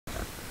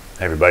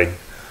Hey everybody,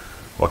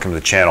 welcome to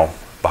the channel.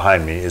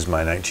 Behind me is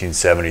my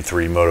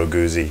 1973 Moto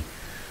Guzzi.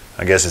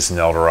 I guess it's an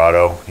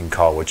Eldorado, you can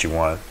call it what you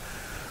want.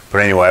 But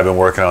anyway, I've been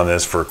working on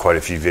this for quite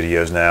a few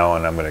videos now,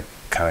 and I'm going to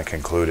kind of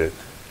conclude it.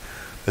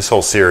 This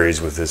whole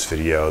series with this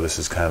video, this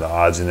is kind of the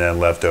odds and end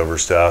leftover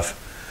stuff.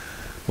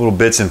 Little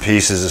bits and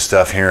pieces of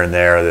stuff here and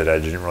there that I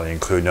didn't really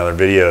include in other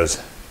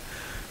videos.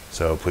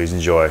 So please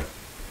enjoy.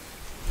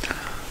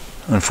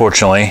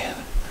 Unfortunately,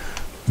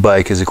 the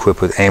bike is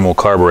equipped with amyl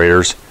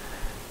carburetors,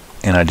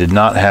 and I did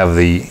not have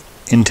the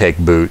intake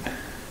boot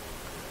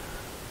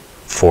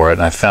for it.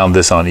 And I found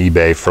this on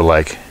eBay for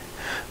like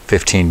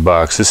 15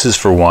 bucks. This is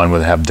for one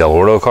with have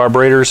Delorto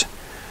carburetors,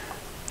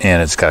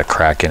 and it's got a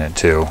crack in it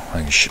too.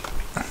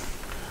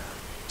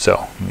 So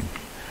I mean,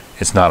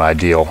 it's not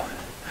ideal.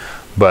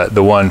 But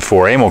the one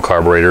for amyl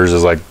carburetors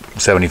is like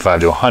 $75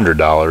 to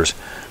 $100.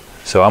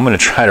 So I'm going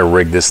to try to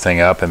rig this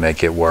thing up and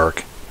make it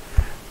work.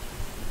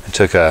 I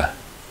took a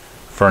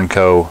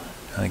Fernco,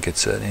 I think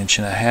it's 1.5 inch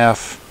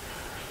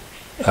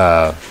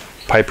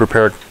pipe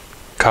repair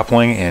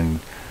coupling and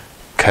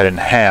cut it in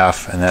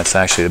half, and that's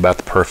actually about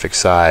the perfect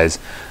size.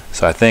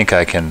 So I think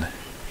I can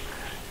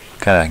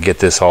kind of get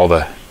this all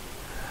to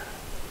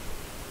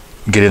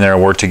get in there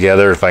and work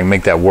together. If I can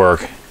make that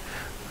work,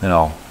 then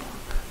I'll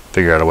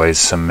figure out a way to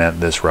cement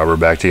this rubber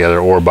back together,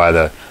 or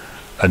buy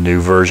a new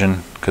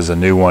version, because the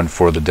new one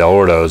for the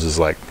Delortos is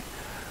like,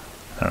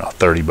 I don't know,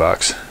 30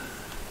 bucks.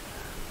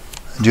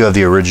 I do have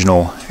the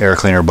original air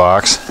cleaner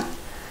box.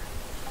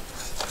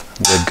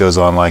 It goes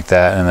on like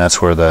that, and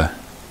that's where the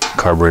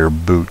carburetor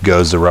boot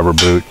goes, the rubber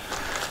boot.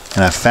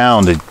 And I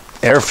found an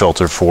air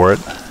filter for it.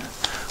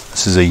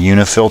 This is a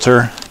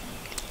Unifilter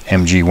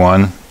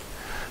MG1.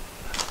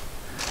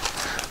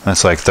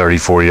 That's like $30,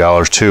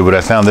 $40 too, but I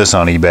found this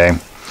on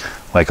eBay,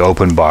 like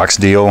open box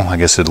deal. I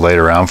guess it laid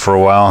around for a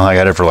while. I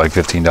got it for like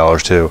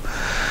 $15 too.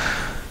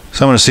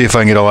 So I'm going to see if I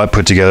can get all that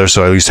put together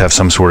so I at least have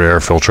some sort of air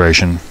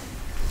filtration.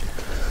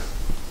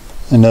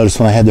 I noticed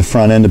when I had the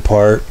front end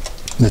apart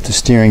that the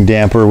steering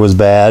damper was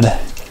bad.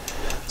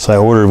 So I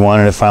ordered one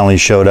and it finally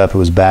showed up. It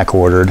was back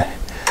ordered.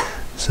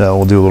 So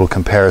we'll do a little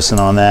comparison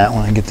on that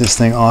when I get this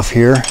thing off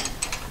here.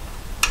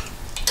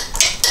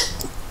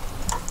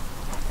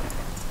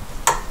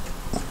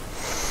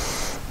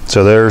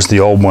 So there's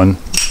the old one.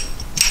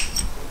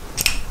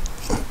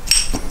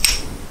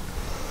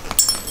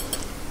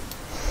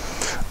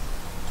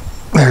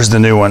 There's the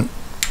new one.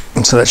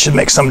 So that should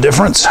make some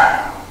difference.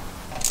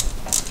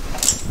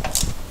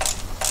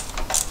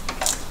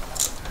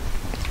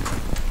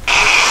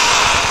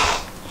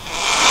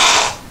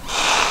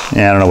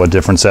 Yeah, I don't know what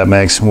difference that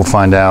makes. We'll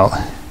find out.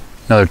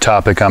 Another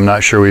topic I'm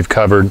not sure we've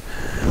covered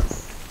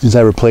is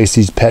I replaced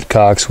these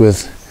petcocks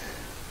with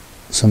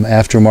some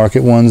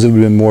aftermarket ones that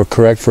would have been more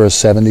correct for a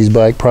 70s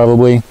bike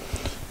probably.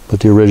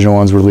 But the original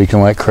ones were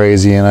leaking like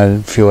crazy and I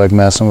didn't feel like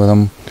messing with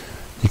them.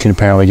 You can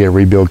apparently get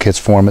rebuild kits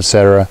for them,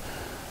 etc.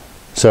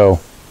 So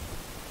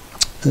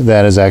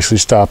that has actually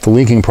stopped the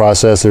leaking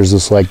process. There's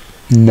this like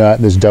nut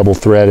that's double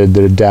threaded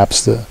that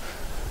adapts the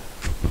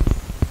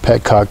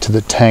petcock to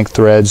the tank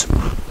threads.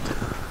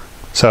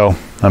 So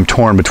I'm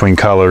torn between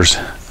colors.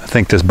 I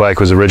think this bike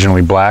was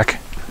originally black.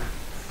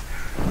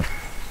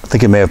 I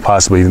think it may have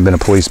possibly even been a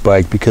police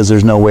bike because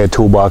there's no way a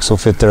toolbox will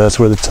fit there. That's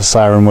where the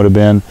siren would have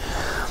been.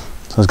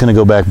 So I was going to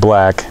go back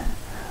black,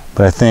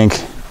 but I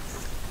think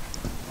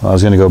I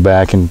was going to go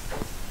back and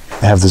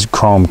have this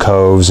chrome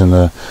coves and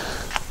the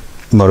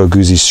Moto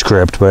Guzzi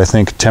script, but I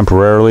think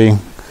temporarily,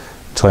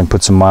 until I can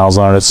put some miles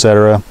on it,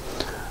 etc.,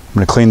 I'm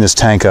going to clean this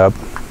tank up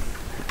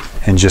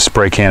and just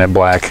spray can it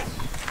black.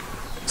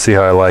 See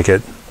how I like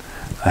it.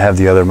 I have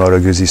the other Moto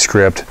Guzzi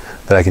script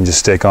that I can just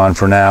stick on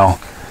for now.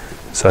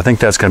 So I think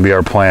that's going to be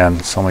our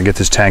plan. So I'm going to get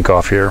this tank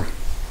off here.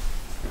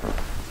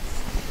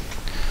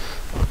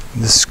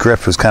 This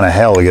script was kind of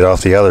hell to get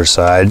off the other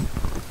side.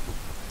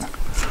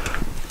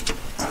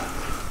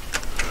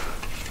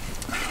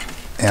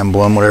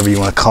 Emblem, whatever you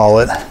want to call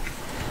it.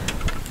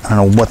 I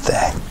don't know what the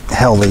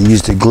hell they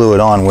used to glue it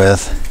on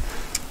with.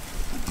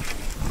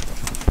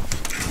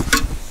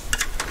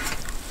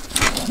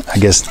 I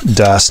guess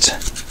dust.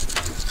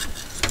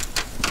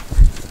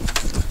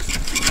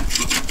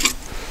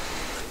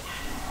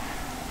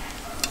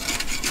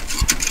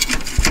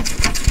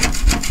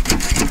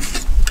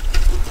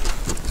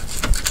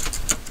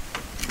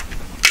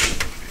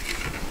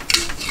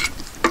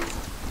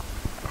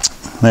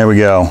 There we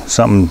go.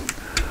 Something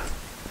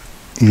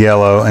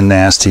yellow and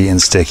nasty and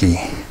sticky.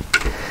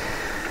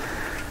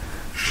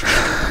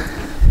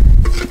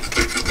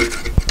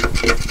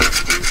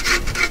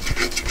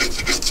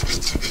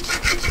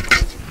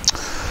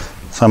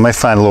 So I might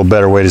find a little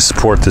better way to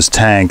support this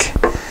tank,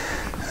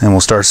 and we'll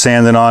start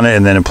sanding on it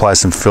and then apply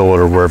some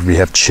filler wherever we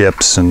have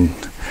chips and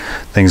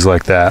things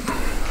like that.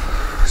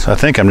 So I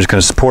think I'm just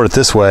going to support it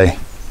this way.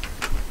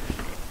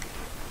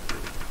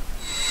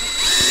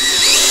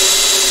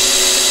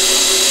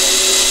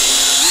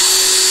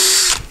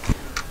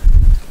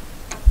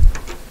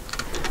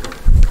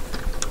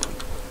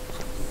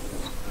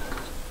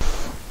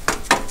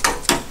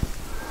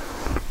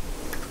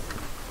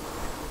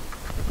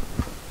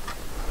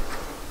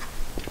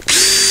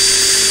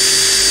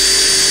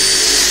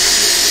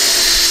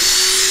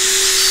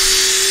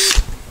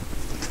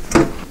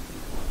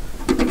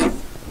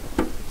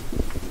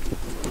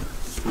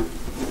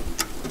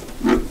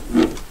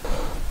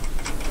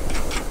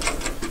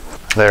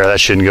 There, that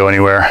shouldn't go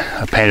anywhere.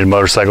 I painted a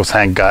motorcycle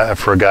tank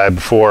for a guy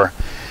before,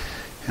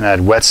 and I had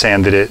wet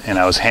sanded it, and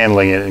I was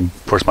handling it, and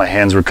of course my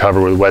hands were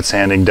covered with wet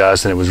sanding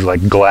dust, and it was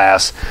like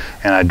glass,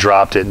 and I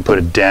dropped it and put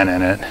a dent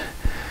in it.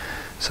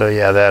 So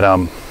yeah,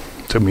 that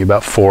took me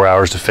about 4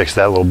 hours to fix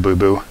that little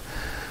boo-boo. All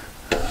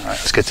right,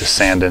 let's get to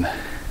sanding.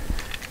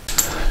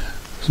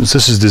 Since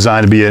this is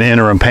designed to be an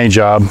interim paint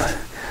job,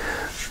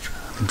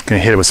 I'm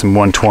gonna hit it with some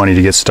 120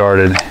 to get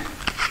started.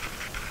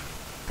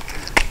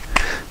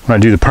 When I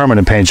do the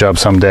permanent paint job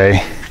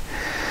someday,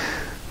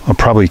 I'll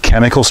probably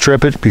chemical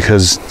strip it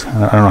because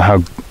I don't know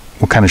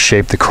what kind of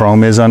shape the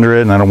chrome is under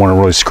it, and I don't want to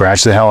really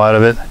scratch the hell out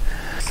of it.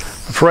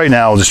 But for right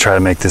now, I'll just try to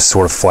make this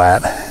sort of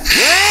flat.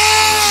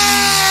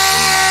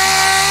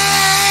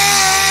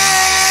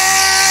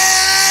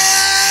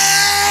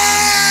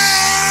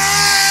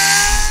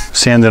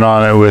 Sanded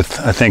on it with,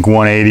 I think,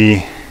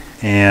 180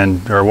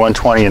 or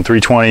 120 and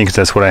 320 because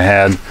that's what I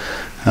had.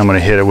 I'm going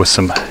to hit it with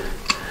some.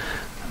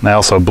 And I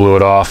also blew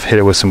it off, hit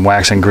it with some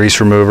wax and grease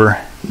remover.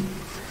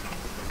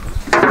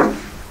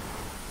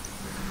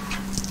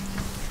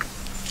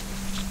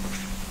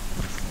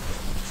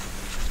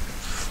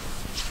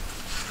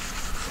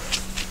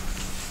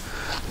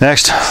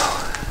 Next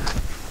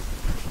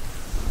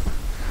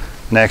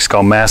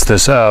I'll mask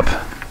this up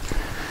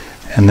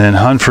and then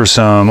hunt for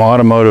some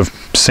automotive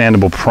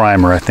sandable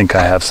primer. I think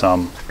I have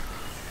some.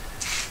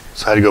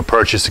 So I had to go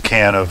purchase a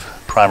can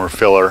of primer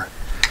filler.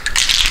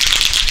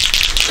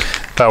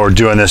 If I were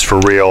doing this for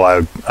real,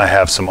 I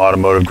have some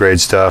automotive grade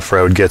stuff, or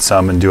I would get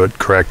some and do it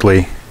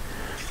correctly.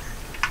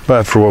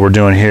 But for what we're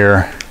doing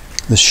here,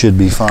 this should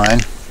be fine.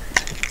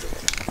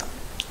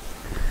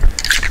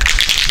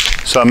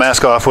 So I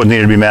mask off what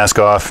needed to be masked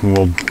off, and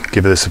we'll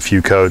give this a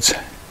few coats.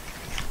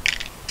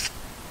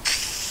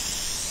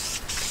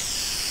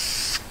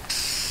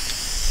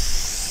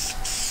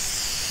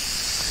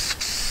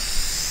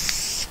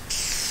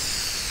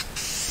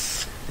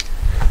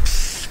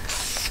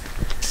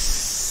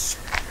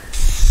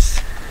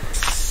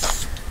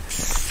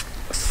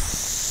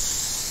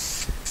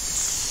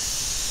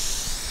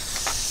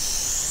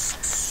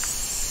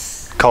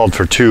 Called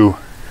for 2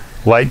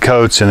 light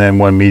coats and then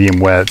 1 medium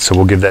wet, so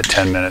we'll give that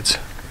 10 minutes.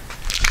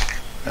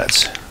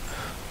 That's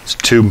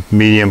 2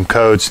 medium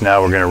coats.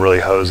 Now we're going to really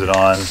hose it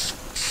on.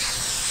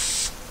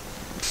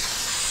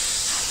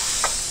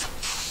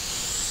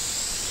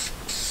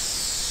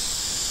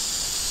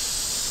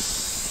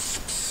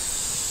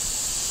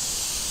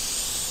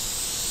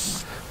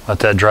 Let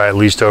that dry at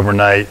least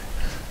overnight.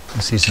 I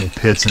see some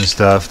pits and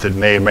stuff that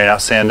may or may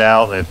not sand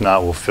out. If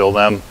not, we'll fill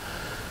them.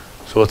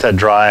 So let that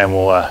dry and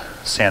we'll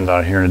sand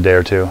on it here in a day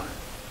or two.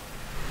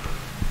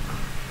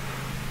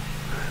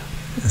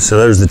 So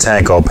there's the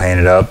tank all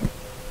painted up.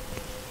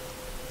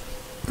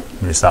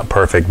 It's not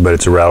perfect, but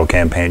it's a rattle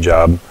can paint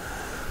job.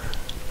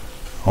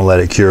 I'll let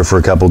it cure for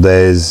a couple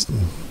days,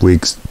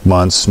 weeks,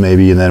 months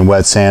maybe, and then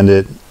wet sand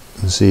it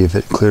and see if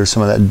it clears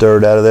some of that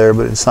dirt out of there,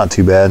 but it's not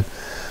too bad.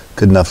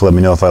 Good enough to let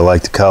me know if I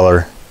like the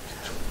color.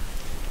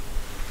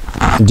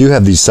 I do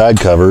have these side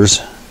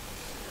covers.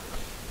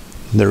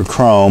 They're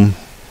chrome.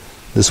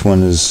 This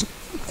one is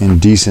in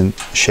decent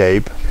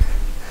shape.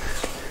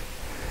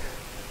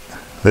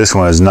 This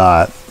one is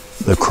not.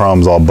 The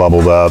chrome's all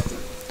bubbled up.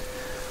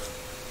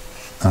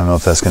 I don't know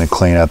if that's going to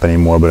clean up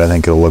anymore, but I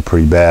think it'll look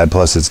pretty bad.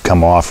 Plus it's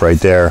come off right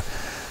there.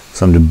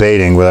 So I'm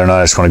debating whether or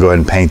not I just want to go ahead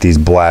and paint these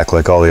black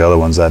like all the other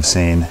ones I've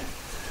seen.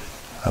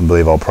 I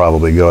believe I'll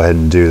probably go ahead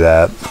and do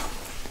that.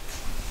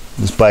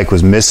 This bike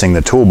was missing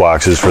the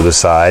toolboxes for the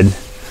side.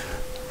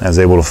 I was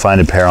able to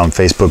find a pair on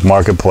Facebook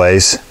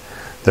Marketplace.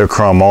 They're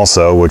chrome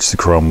also, which the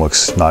chrome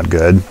looks not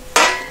good.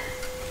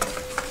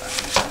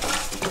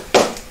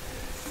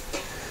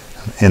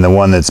 And the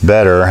one that's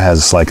better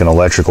has like an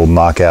electrical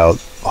knockout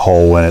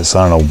hole in it, so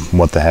I don't know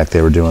what the heck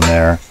they were doing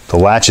there. The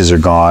latches are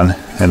gone,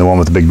 and the one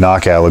with the big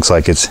knockout looks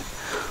like it's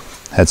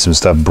had some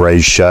stuff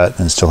brazed shut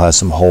and still has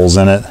some holes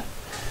in it.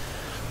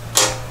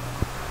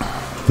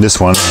 This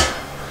one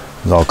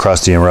is all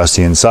crusty and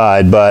rusty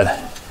inside, but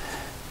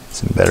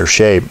it's in better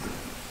shape.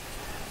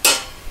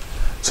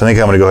 So I think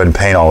I'm going to go ahead and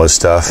paint all this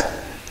stuff,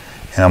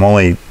 and I'm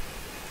only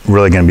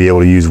really going to be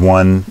able to use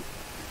one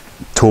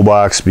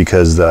toolbox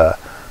because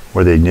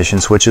where the ignition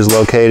switch is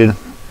located.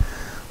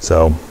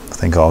 So I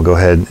think I'll go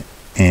ahead,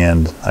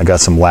 and I got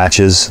some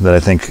latches that I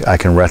think I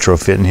can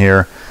retrofit in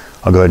here.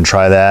 I'll go ahead and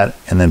try that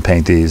and then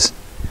paint these.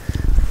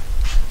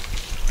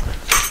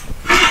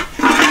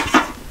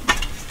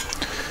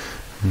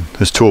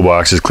 This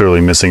toolbox is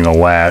clearly missing the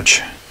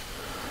latch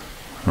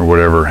or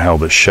whatever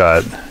held it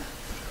shut.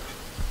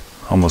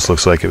 Almost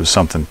looks like it was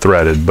something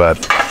threaded, but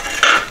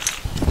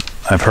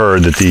I've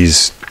heard that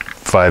these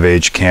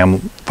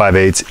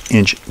 5/8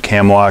 inch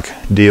cam lock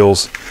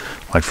deals,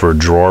 like for a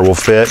drawer, will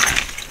fit.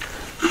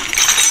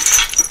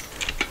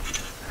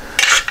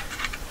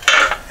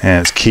 And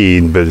it's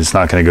keyed, but it's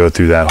not going to go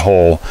through that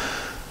hole.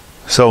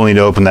 So we'll need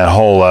to open that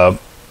hole up,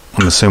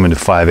 I'm assuming to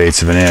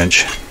 5/8 of an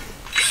inch.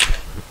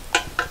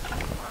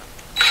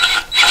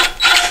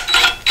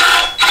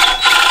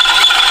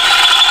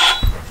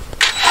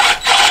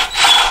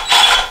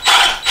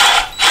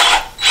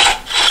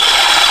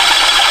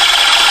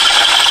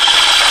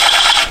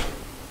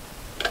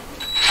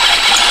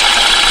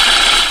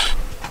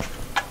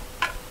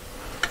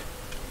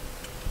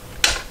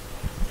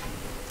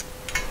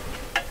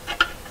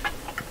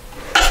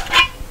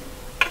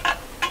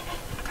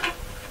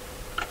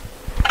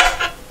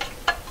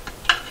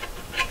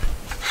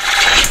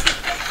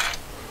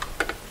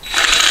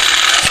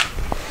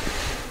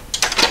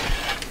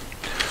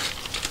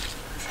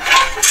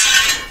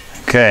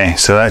 Okay,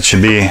 so that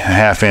should be a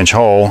 1/2 inch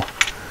hole.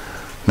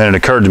 Then it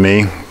occurred to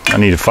me I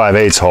need a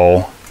 5/8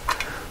 hole,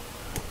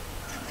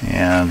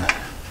 and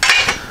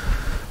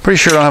pretty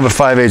sure I don't have a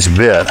 5/8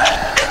 bit,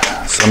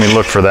 so let me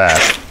look for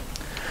that.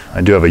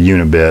 I do have a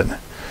unibit,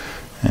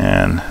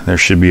 and there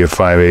should be a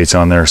 5/8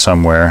 on there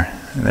somewhere.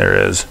 There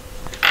is.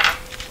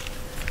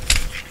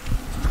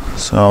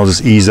 So I'll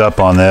just ease up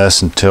on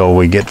this until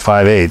we get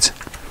 5/8.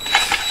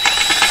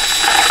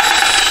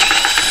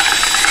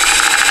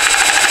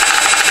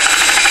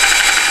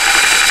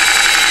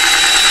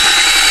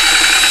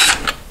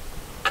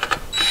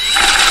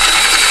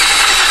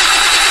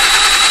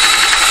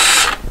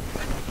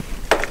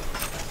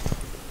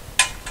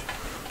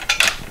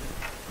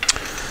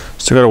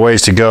 Still got a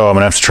ways to go. I'm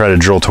gonna have to try to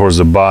drill towards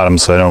the bottom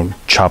so I don't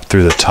chop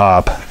through the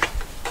top.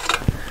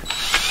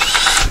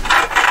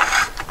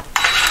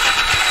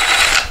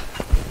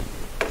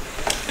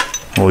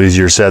 A little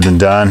easier said than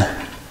done.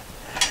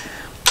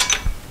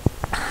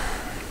 I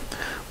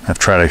have to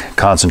try to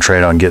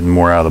concentrate on getting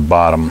more out of the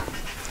bottom.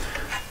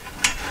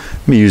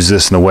 Let me use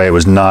this in the way it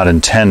was not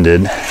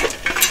intended.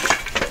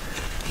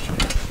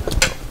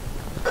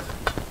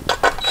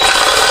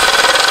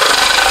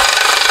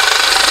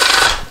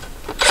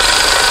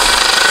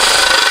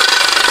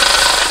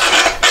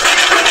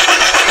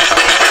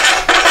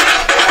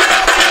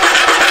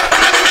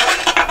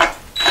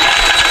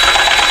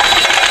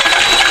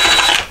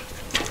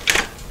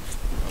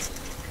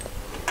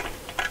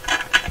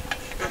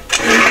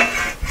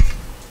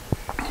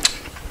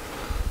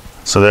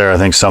 So there, I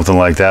think something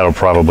like that will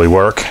probably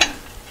work.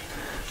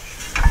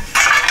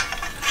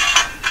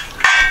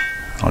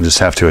 I'll just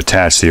have to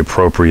attach the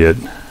appropriate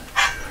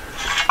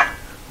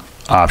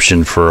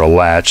option for a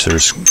latch.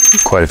 There's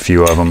quite a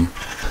few of them.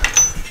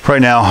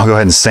 Right now, I'll go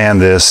ahead and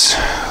sand this.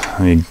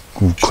 Let me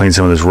clean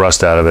some of this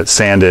rust out of it,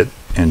 sand it,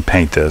 and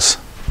paint this.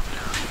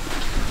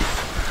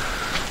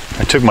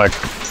 I took my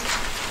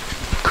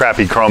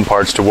crappy chrome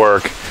parts to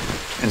work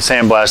and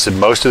sandblasted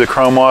most of the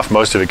chrome off.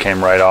 Most of it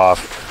came right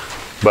off,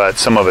 but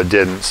some of it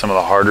didn't, some of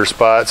the harder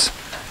spots,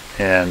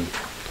 and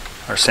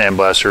our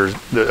sandblaster,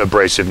 the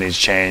abrasive needs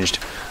changed.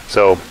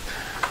 So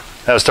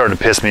that was starting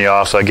to piss me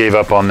off, so I gave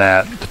up on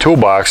that. The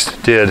toolbox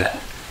it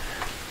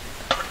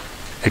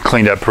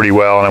cleaned up pretty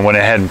well, and I went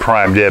ahead and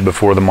primed it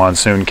before the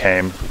monsoon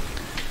came.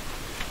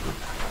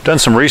 Done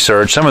some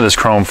research. Some of this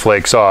chrome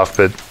flakes off,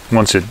 but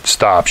once it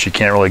stops, you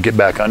can't really get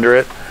back under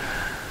it.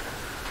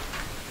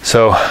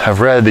 So I've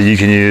read that you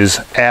can use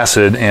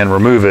acid and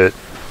remove it.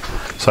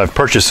 So I've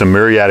purchased some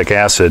muriatic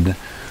acid,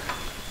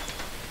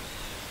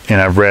 and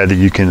I've read that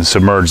you can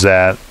submerge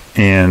that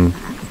in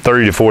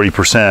 30 to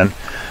 40%,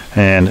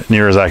 and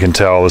near as I can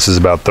tell, this is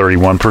about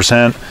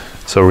 31%.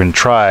 So we're going to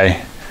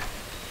try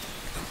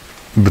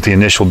with the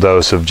initial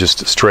dose of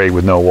just straight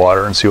with no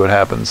water and see what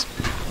happens.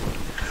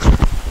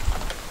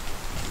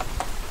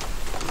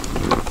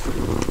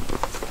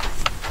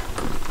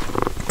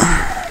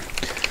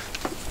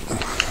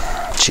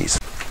 Jeez.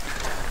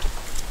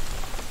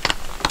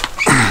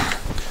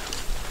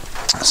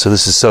 So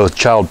this is so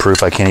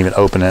child-proof I can't even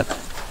open it.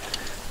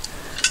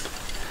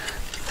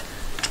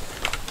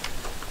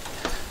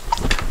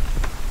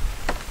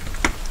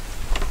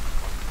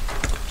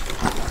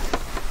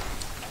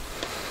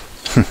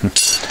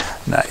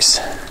 Nice.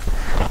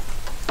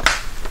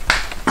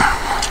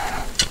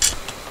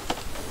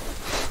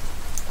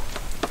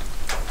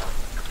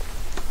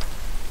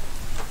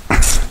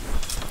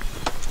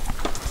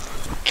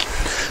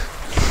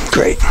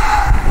 Great.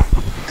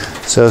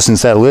 So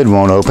since that lid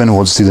won't open,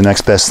 we'll just do the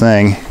next best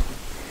thing.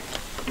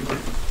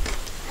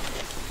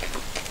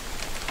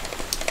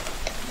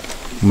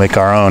 Make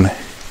our own.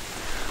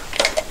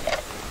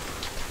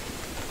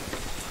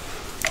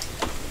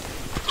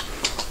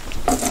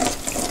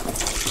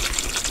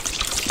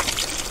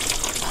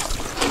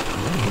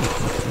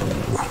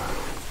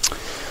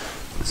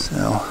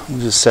 So we'll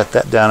just set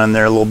that down in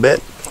there a little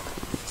bit.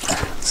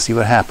 See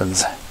what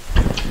happens.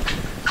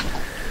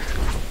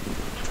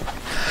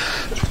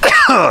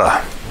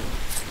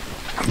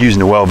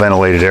 Using a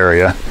well-ventilated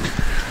area.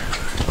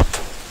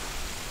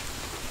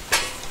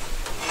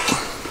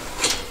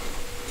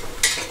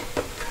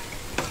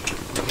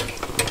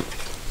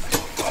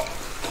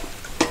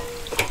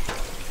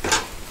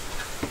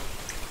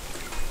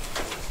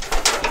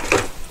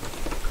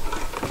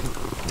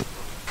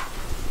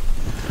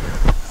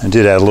 I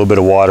did add a little bit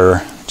of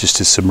water just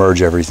to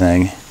submerge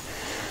everything.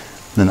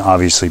 Then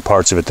obviously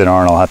parts of it that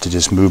aren't, I'll have to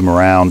just move them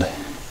around.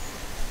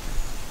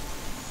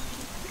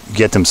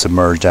 Get them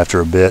submerged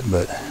after a bit,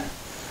 but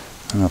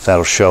I don't know if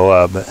that'll show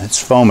up, but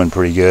it's foaming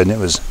pretty good, and it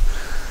was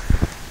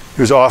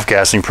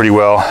off-gassing pretty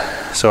well,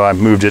 so I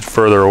moved it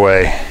further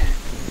away.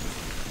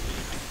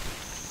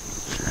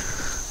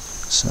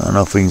 So I don't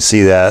know if we can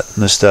see that.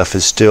 This stuff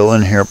is still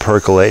in here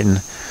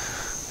percolating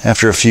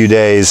after a few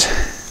days.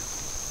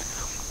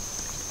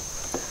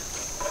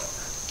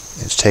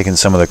 It's taken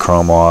some of the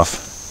chrome off.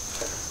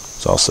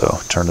 It's also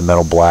turned the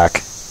metal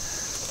black.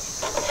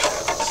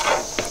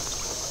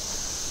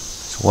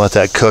 We'll let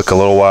that cook a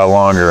little while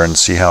longer and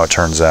see how it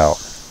turns out.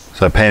 So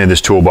So I painted this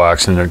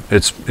toolbox, and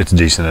it's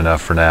decent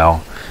enough for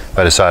now. If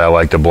I decide I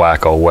like the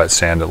black, I'll wet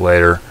sand it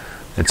later.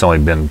 It's only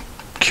been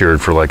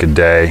cured for like a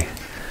day.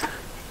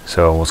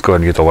 So let's go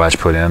ahead and get the latch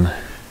put in.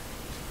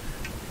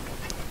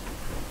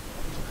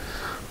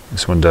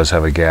 This one does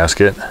have a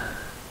gasket.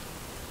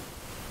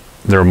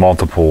 There are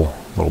multiple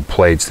little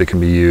plates that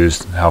can be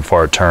used, how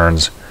far it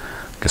turns.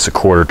 I guess a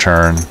quarter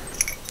turn.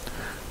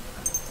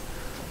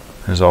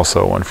 There's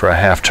also one for a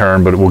half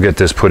turn, but we'll get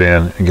this put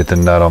in and get the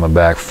nut on the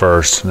back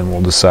first, and then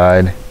we'll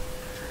decide.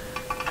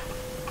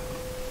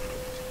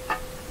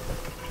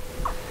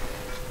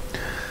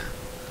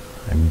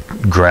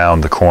 I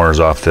ground the corners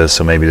off this,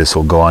 so maybe this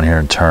will go on here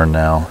and turn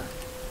now.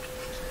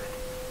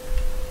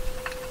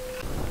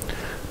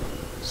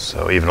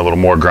 So even a little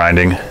more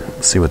grinding.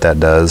 Let's see what that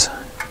does.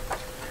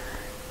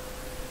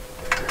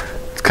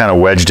 It's kind of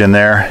wedged in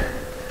there.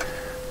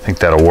 I think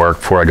that'll work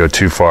before I go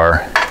too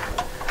far.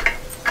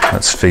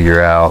 Let's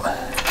figure out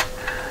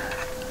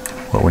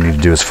what we need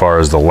to do as far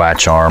as the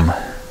latch arm.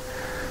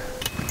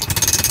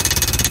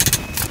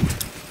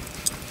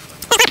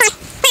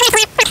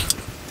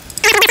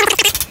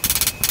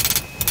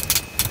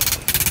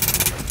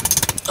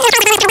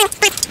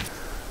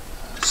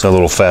 So a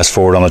little fast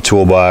forward on the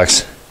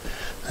toolbox.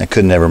 I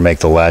could never make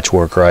the latch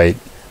work right,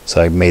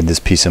 so I made this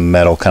piece of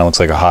metal, kind of looks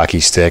like a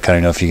hockey stick. I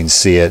don't know if you can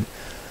see it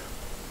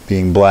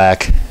being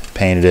black,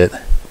 painted it,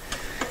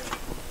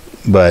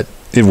 but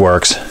it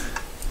works.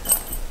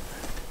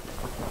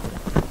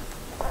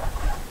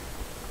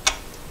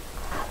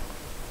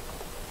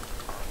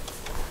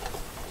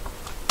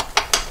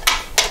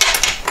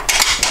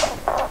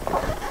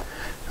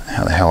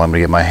 How the hell I'm gonna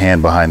get my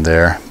hand behind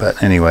there,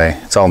 but anyway,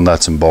 it's all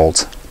nuts and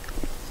bolts.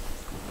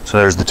 So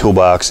there's the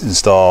toolbox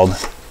installed.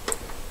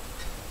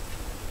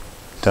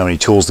 Don't have any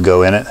tools to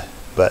go in it,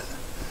 but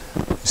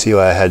you see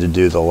why I had to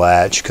do the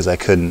latch, because I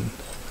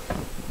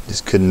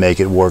just couldn't make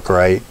it work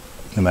right,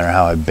 no matter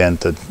how I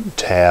bent the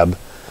tab.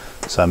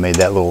 So I made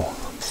that little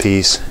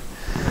piece.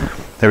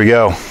 There we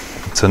go.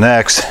 So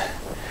next,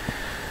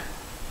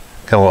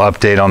 got a little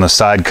update on the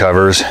side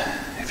covers.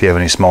 If you have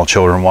any small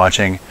children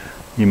watching,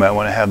 you might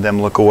want to have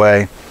them look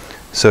away.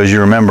 So as you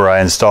remember,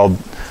 I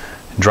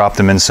dropped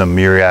them in some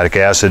muriatic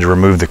acid to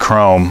remove the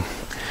chrome,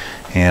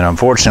 and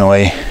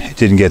unfortunately it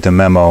didn't get the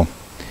memo.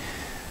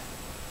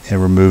 It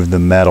removed the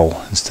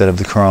metal instead of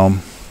the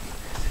chrome.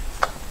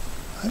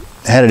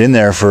 I had it in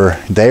there for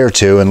a day or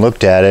two and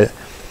looked at it,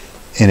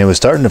 and it was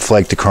starting to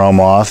flake the chrome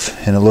off,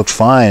 and it looked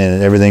fine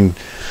and everything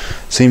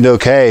seemed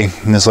okay.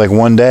 And it's like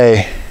one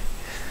day,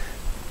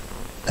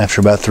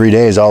 after about 3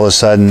 days, all of a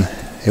sudden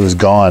it was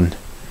gone.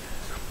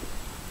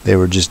 They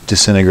were just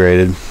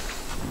disintegrated.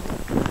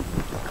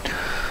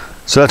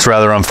 So that's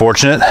rather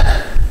unfortunate.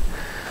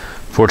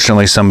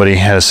 Fortunately, somebody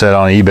had a set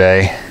on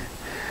eBay.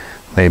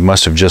 They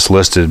must have just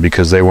listed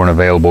because they weren't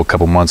available a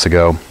couple months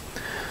ago.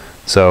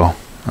 So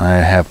I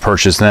have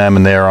purchased them,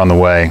 and they are on the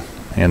way,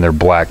 and they're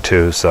black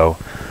too. So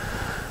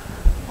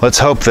let's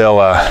hope they'll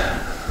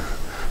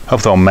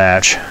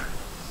match.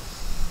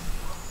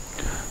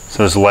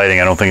 So this lighting,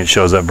 I don't think it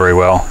shows up very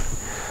well,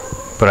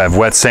 but I've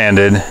wet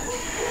sanded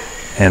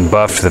and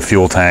buffed the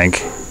fuel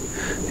tank,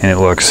 and it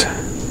looks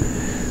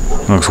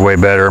way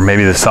better.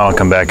 Maybe the sun will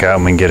come back out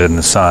and we can get it in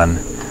the sun.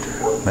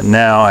 But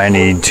now I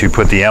need to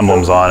put the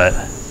emblems on it.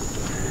 I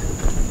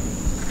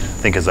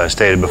think, as I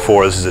stated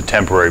before, this is a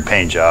temporary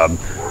paint job.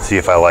 See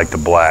if I like the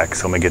black.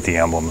 So I'm gonna get the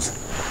emblems.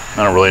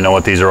 I don't really know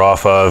what these are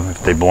off of,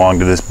 if they belong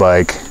to this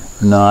bike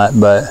or not,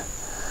 but I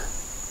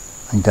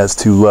think that's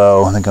too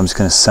low. I think I'm just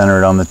gonna center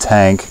it on the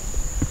tank.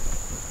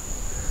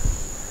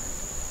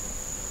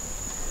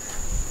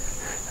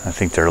 I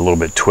think they're a little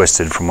bit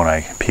twisted from when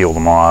I peeled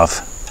them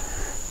off,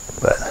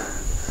 but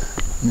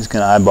I'm just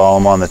going to eyeball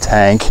them on the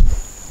tank.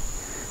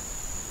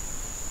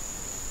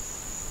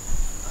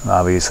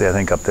 Obviously, I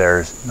think up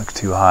there looks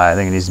too high. I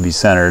think it needs to be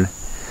centered.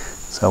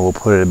 So we'll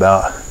put it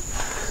about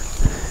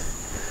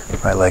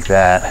right like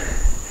that.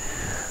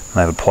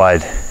 And I've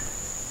applied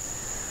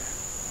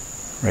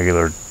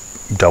regular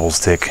double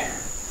stick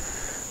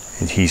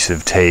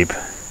adhesive tape,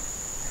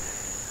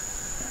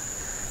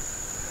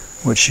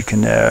 which you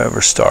can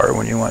never start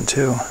when you want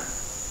to.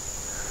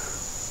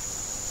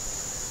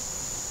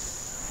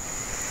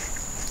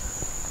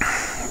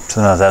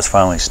 So now that's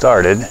finally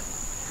started. I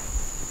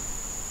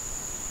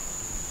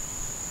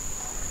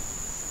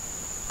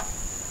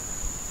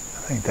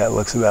think that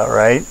looks about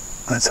right.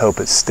 Let's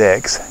hope it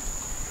sticks.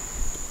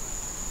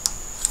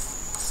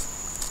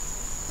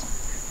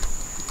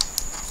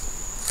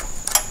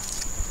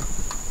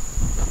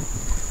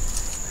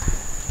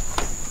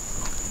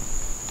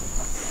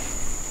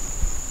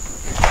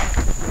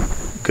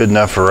 Good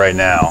enough for right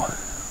now.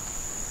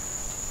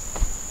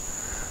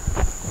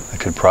 I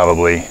could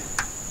probably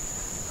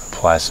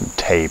apply some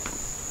tape,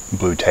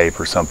 blue tape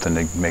or something,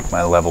 to make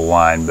my level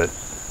line, but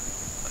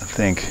I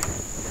think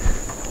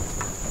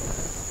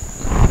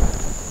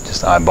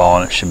just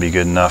eyeballing it should be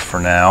good enough for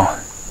now.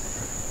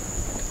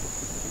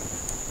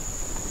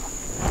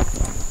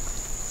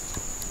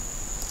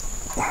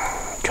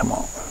 Come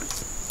on.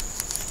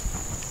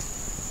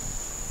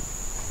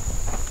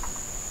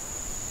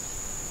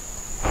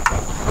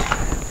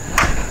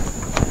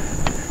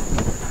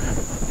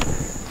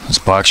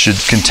 box should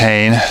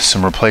contain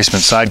some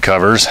replacement side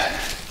covers.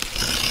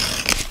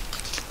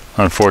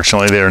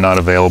 Unfortunately, they are not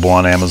available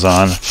on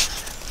Amazon.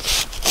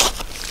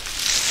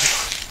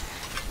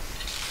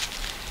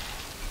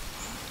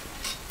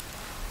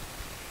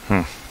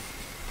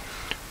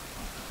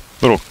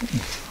 Little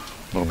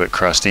bit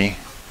crusty.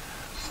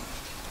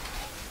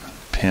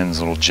 Pin's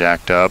a little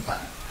jacked up.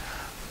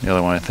 The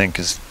other one I think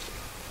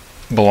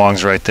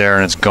belongs right there,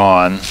 and it's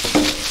gone.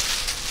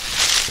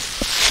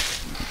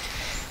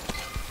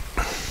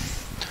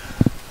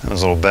 That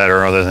was a little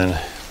better, other than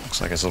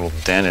looks like it's a little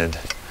dented.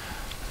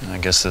 And I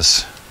guess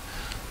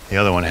the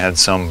other one had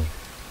some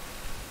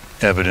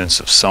evidence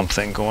of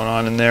something going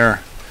on in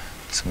there,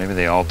 so maybe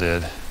they all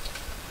did.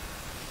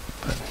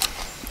 But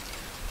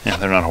yeah,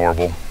 they're not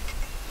horrible.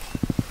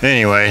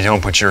 Anyway,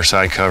 don't put your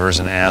side covers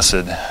in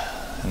acid,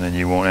 and then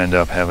you won't end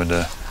up having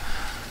to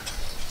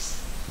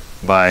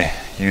buy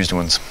used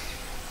ones.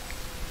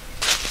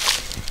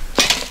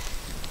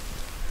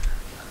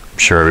 I'm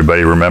sure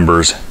everybody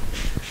remembers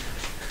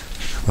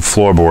the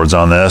floorboards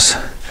on this.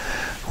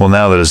 Well,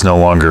 now that it's no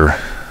longer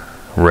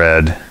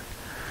red,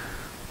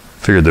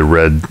 figured the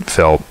red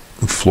felt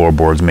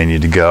floorboards may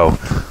need to go.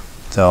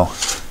 So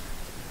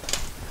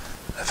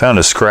I found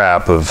a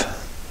scrap of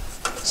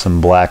some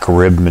black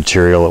ribbed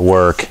material at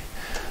work.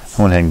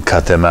 I went ahead and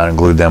cut them out and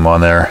glued them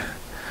on there.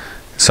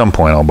 At some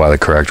point I'll buy the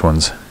correct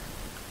ones.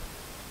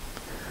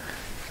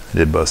 I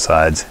did both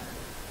sides.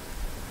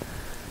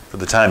 For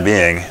the time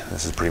being,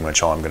 this is pretty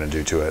much all I'm going to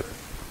do to it.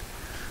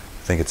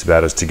 I think it's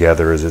about as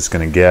together as it's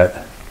going to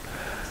get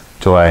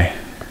until I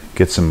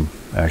get some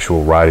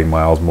actual riding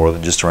miles more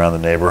than just around the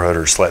neighborhood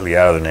or slightly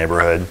out of the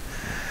neighborhood.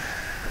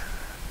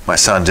 My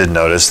son did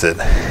notice that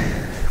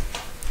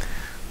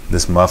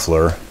this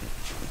muffler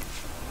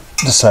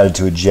decided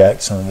to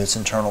eject some of its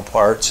internal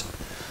parts.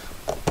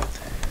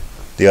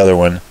 The other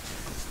one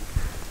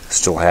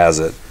still has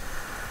it.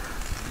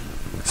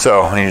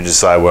 So I need to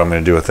decide what I'm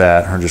going to do with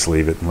that, or just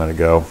leave it and let it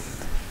go.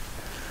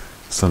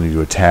 Still need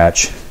to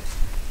attach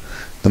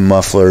the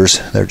mufflers.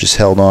 They're just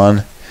held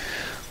on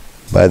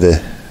by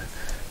the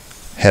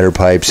header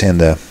pipes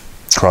and the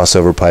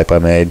crossover pipe I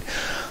made.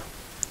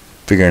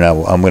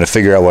 I'm going to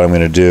figure out what I'm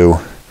going to do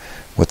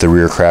with the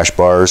rear crash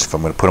bars, if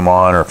I'm going to put them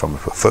on or if I'm going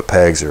to put foot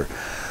pegs or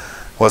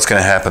what's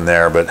going to happen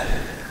there. But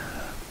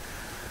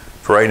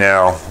for right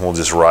now, we'll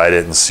just ride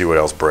it and see what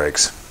else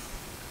breaks.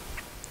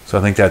 So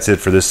I think that's it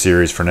for this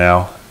series for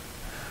now.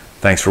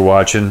 Thanks for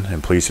watching,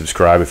 and please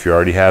subscribe if you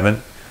already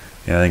haven't.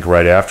 And I think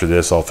right after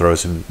this, I'll throw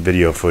some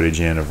video footage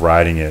in of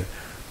riding it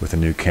with a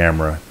new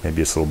camera.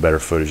 Maybe it's a little better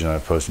footage than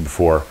I've posted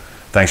before.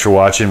 Thanks for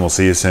watching. We'll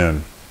see you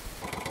soon.